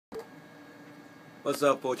What's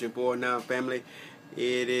up, Fortune409 family?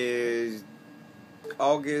 It is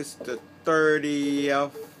August the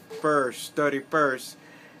 31st,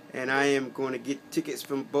 and I am going to get tickets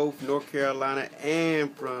from both North Carolina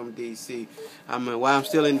and from DC. While I'm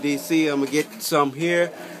still in DC, I'm going to get some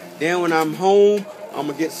here. Then when I'm home, I'm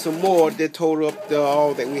going to get some more that total up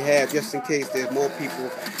all that we have, just in case there's more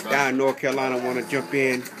people down in North Carolina want to jump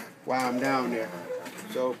in while I'm down there.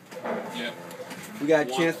 So, we got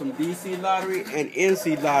a chance from DC Lottery and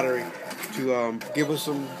NC Lottery to give us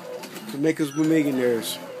some, to make us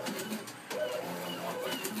millionaires.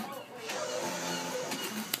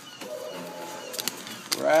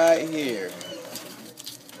 Right here.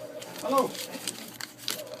 Hello.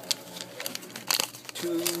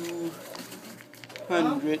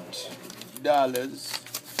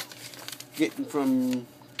 $200 getting from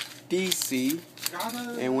DC.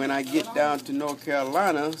 And when I get down to North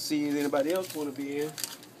Carolina, see if anybody else want to be in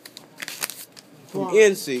from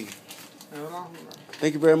NC.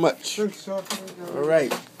 Thank you very much. All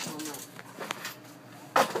right.